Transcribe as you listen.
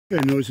Okay,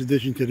 newest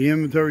addition to the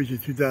inventory is a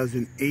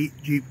 2008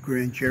 Jeep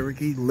Grand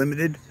Cherokee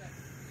Limited.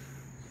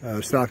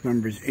 Stock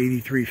number is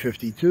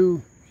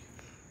 8352.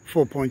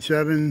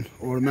 4.7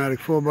 automatic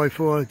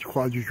 4x4. It's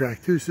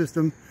quadri-track 2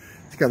 system.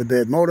 It's got a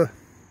bad motor.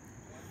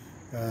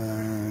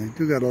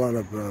 Do got a lot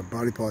of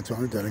body parts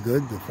on it that are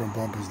good. The front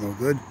bumper's no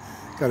good.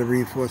 Got a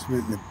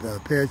reinforcement in the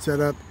pad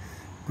setup.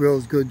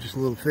 Grill's good, just a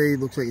little fade.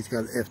 Looks like it's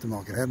got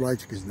aftermarket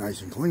headlights because it's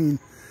nice and clean.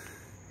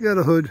 You got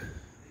a hood,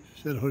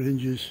 set of hood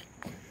hinges.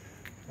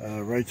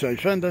 Right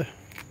side fender.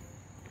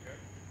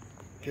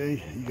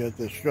 Okay, you got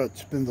the strut,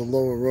 spindle,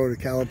 lower rotor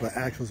caliper,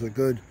 axles are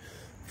good.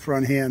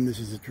 Front ham, this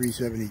is a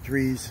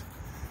 373s.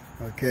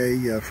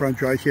 Okay, front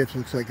drive shaft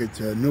looks like it's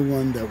a new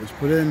one that was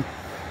put in.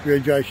 Rear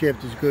drive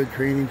shaft is good.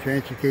 Training,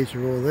 transfer case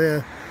are all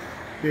there.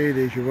 Okay,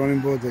 there's your running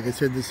board. Like I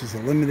said, this is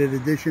a limited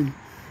edition,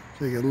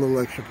 so you got a little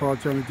extra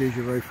parts on it. There's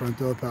your right front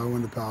door, power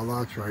window, power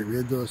locks. Right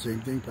rear door,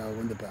 same thing, power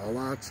window, power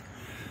locks.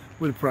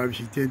 With a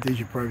privacy tint, there's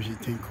your privacy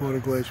tint quarter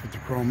glass with the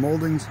chrome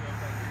moldings.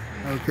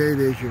 Okay,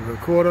 there's your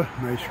recorder,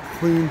 nice and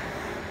clean.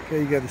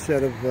 Okay, you got a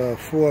set of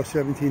 4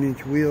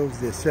 17-inch wheels.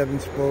 There's 7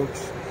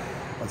 spokes.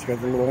 It's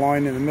got the little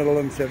line in the middle of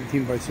them,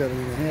 17 by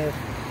 7.5.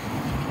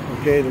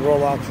 Okay, they're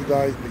all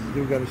oxidized, but you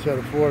do got a set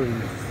of 4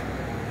 in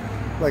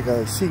like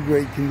a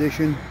C-grade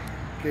condition.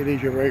 Okay,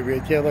 there's your right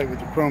rear taillight with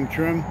the chrome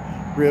trim,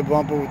 rear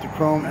bumper with the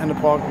chrome and the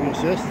parking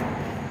assist.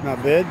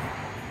 Not bad.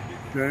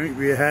 Right,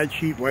 rear hatch,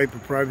 heat wiper,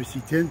 privacy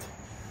tint.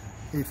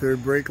 Okay,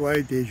 third brake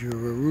light. There's your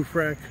roof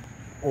rack.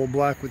 All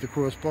black with the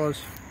crossbars.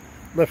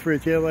 Left rear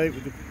tail light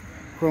with the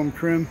chrome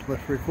trim.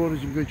 Left rear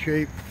quarters in good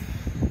shape.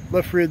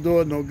 Left rear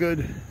door no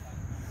good.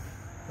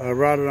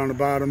 Rotted on the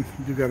bottom.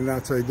 You do got an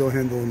outside door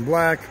handle in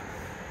black.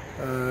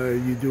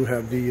 You do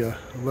have the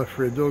left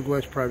rear door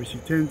glass, privacy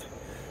tint.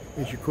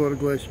 There's your quarter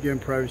glass again,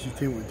 privacy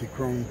tint with the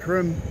chrome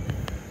trim.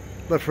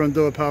 Left front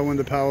door, power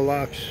window, power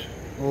locks,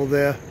 all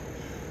there.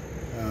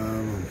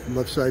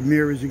 Left side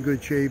mirror is in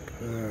good shape.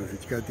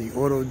 It's got the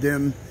auto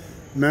dim,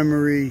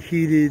 memory,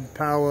 heated,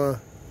 power,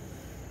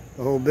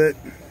 the whole bit.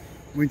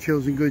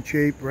 Windshield's in good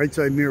shape. Right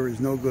side mirror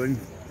is no good.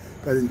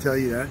 I didn't tell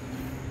you that.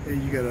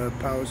 And you got a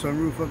power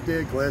sunroof up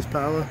there, glass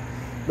power.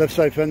 Left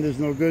side fender's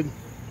no good.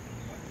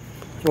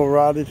 It's all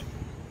rotted.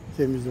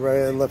 Same as the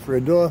right left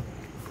rear door.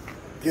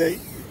 Okay,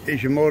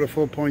 here's your motor,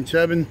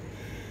 4.7.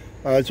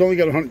 It's only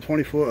got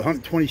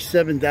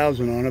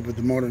 127,000 on it, but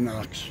the motor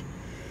knocks.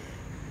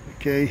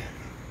 Okay,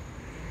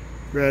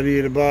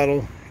 radiator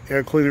bottle,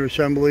 air cleaner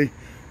assembly,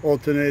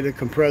 alternator,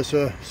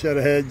 compressor, set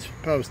of heads,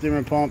 power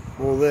steering pump,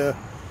 all there.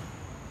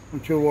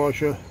 Windshield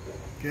washer.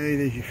 Okay,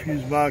 there's your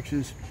fuse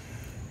boxes.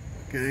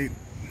 Okay,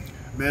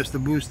 master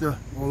booster,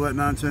 all that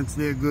nonsense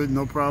there, good,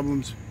 no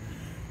problems.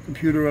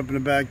 Computer up in the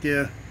back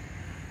there.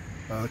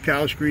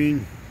 Cowl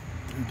screen.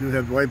 You do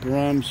have wiper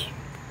arms,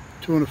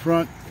 2 in the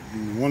front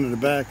and 1 in the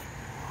back.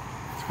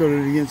 Let's go to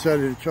the inside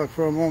of the truck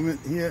for a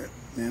moment here,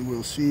 and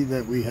we'll see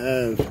that we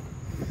have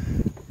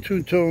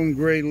two-tone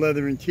gray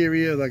leather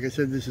interior. Like I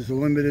said, this is a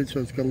limited, so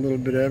it's got a little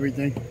bit of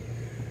everything.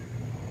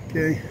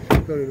 Okay,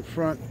 let's go to the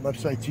front. Left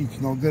side seat's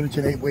no good. It's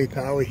an 8-way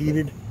power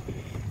heated.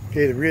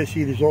 Okay, the rear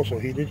seat is also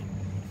heated.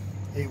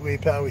 8-way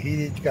power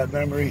heated. It's got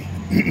memory.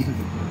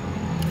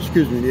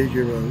 Excuse me. There's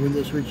your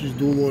window switches,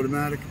 dual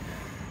automatic.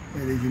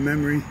 And there's your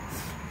memory.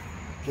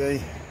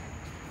 Okay.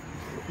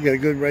 You got a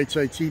good right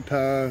side seat,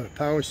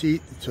 power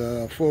seat. It's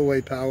a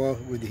 4-way power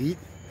with the heat.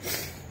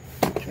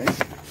 Okay.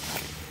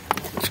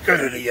 Let's go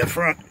to the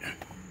front.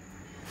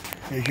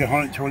 There's your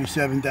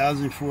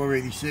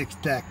 127,486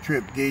 tack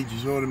trip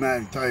gauges,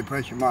 automatic tire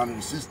pressure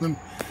monitor system.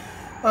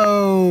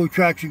 Oh,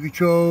 traction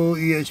control,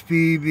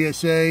 ESP,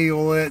 BSA,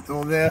 all that,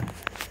 all there.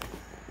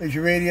 There's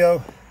your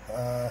radio.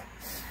 As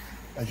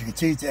you can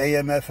see, it's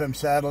AM, FM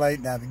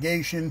satellite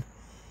navigation.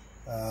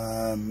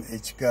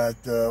 It's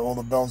got all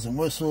the bells and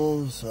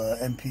whistles,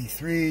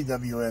 MP3,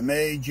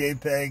 WMA,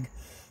 JPEG.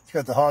 It's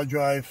got the hard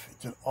drive.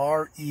 It's an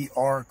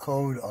RER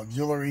code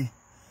auxiliary.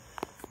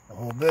 A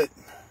whole bit.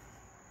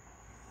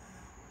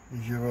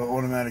 There's your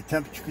automatic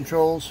temperature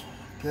controls.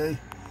 Okay.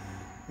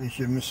 There's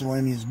your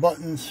miscellaneous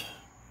buttons.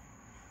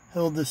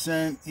 Hill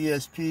descent,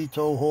 ESP,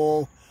 tow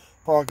haul,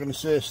 parking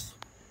assist.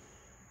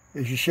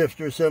 There's your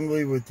shifter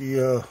assembly with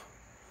the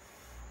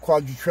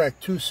quadri-track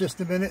 2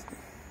 system in it.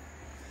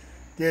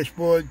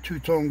 Dashboard,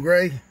 2-tone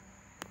gray.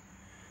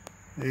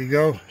 There you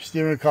go.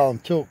 Steering column,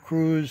 tilt,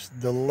 cruise,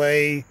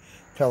 delay,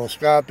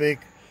 telescopic,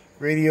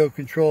 radio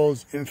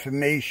controls,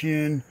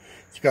 information.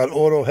 It's got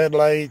auto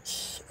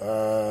headlights.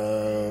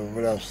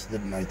 What else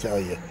didn't I tell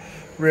you?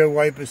 Rear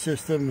wiper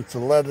system. It's a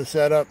leather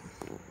setup.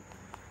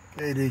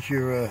 Okay, there's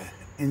your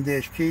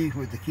in-dash key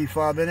with the key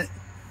fob in it.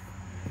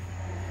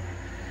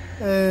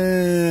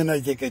 And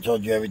I think I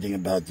told you everything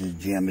about the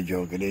Jammer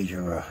Joker. There's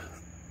your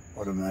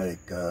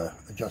automatic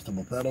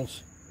adjustable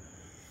pedals.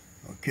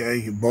 Okay,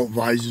 your bolt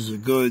visors are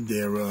good.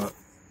 They're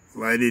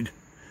lighted,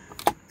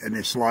 and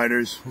they're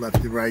sliders,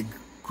 left to right,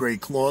 gray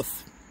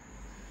cloth.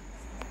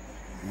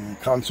 And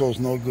console's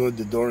no good.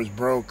 The door is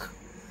broke.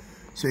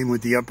 Same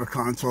with the upper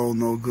console,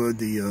 no good.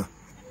 The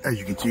as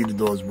you can see, the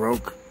door's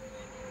broke.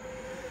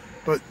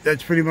 But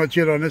that's pretty much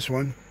it on this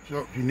one. So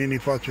if you need any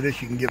parts for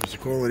this, you can give us a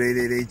call at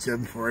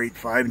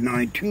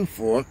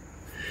 888-748-5924.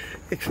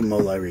 It's from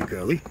Larry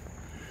Curly.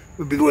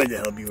 We'd be glad to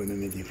help you with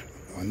anything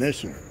on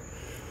this or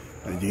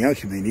anything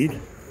else you may need.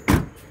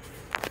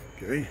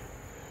 Okay.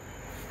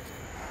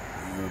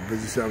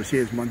 Business hours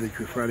here is Monday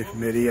through Friday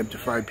from 8 a.m. to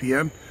 5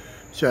 p.m.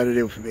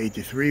 Saturday from 8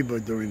 to 3,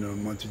 but during the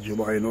months of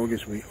July and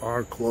August, we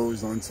are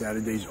closed on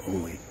Saturdays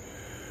only.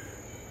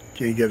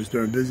 Can't get us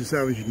during business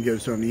hours. You can get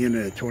us on the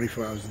internet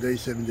 24 hours a day,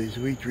 7 days a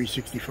week,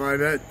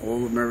 365 at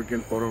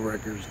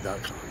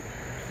allamericanautorecords.com.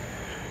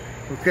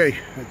 Okay,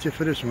 that's it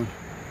for this one.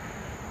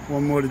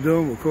 One more to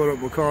do. We're caught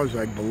up with cars,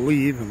 I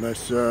believe,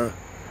 unless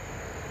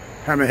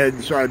Hammerhead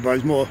and Side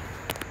buys more.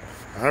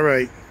 All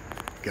right,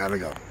 gotta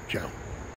go. Ciao.